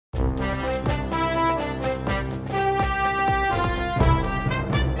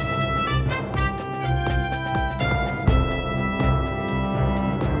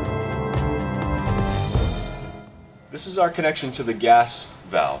our connection to the gas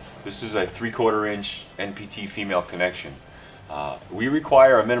valve. This is a 3/4 inch NPT female connection. We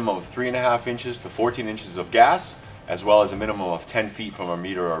require a minimum of 3.5 inches to 14 inches of gas, as well as a minimum of 10 feet from our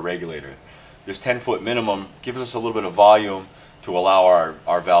meter or regulator. This 10-foot minimum gives us a little bit of volume to allow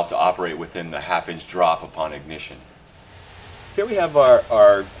our valve to operate within the 1/2 inch drop upon ignition. Here we have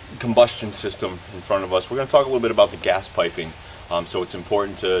our combustion system in front of us. We're going to talk a little bit about the gas piping. So it's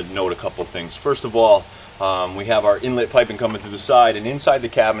important to note a couple of things. First of all, we have our inlet piping coming through the side, and inside the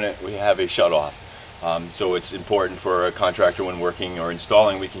cabinet we have a shutoff. So it's important for a contractor when working or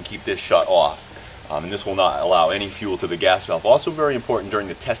installing, we can keep this shut off. And this will not allow any fuel to the gas valve. Also very important during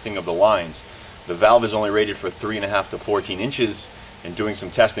the testing of the lines. The valve is only rated for 3.5 to 14 inches. And doing some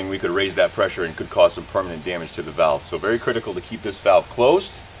testing, we could raise that pressure and could cause some permanent damage to the valve. So very critical to keep this valve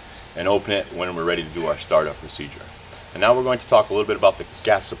closed and open it when we're ready to do our startup procedure. And now we're going to talk a little bit about the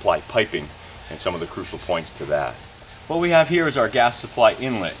gas supply piping and some of the crucial points to that. What we have here is our gas supply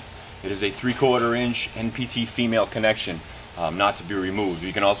inlet. It is a 3/4 inch NPT female connection, not to be removed.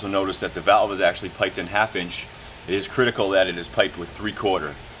 You can also notice that the valve is actually piped in 1/2 inch. It is critical that it is piped with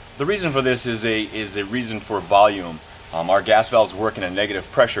 3/4. The reason for this is a reason for volume. Our gas valves work in a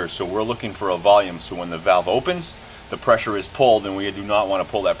negative pressure, so we're looking for a volume. So when the valve opens, the pressure is pulled, and we do not want to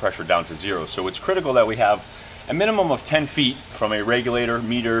pull that pressure down to zero. So it's critical that we have a minimum of 10 feet from a regulator,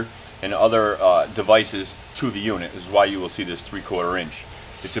 meter, and other devices to the unit. This is why you will see this 3/4 inch.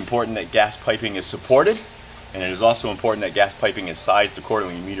 It's important that gas piping is supported, and it is also important that gas piping is sized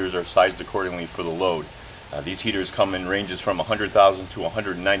accordingly. Meters are sized accordingly for the load. These heaters come in ranges from 100,000 to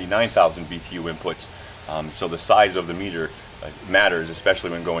 199,000 BTU inputs. So the size of the meter matters, especially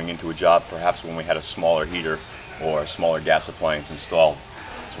when going into a job, perhaps when we had a smaller heater or a smaller gas appliance installed.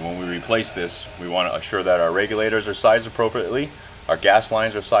 So when we replace this, we want to assure that our regulators are sized appropriately, our gas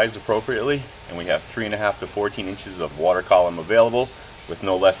lines are sized appropriately, and we have 3.5 to 14 inches of water column available with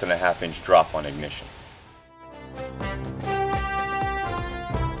no less than a 1/2 inch drop on ignition.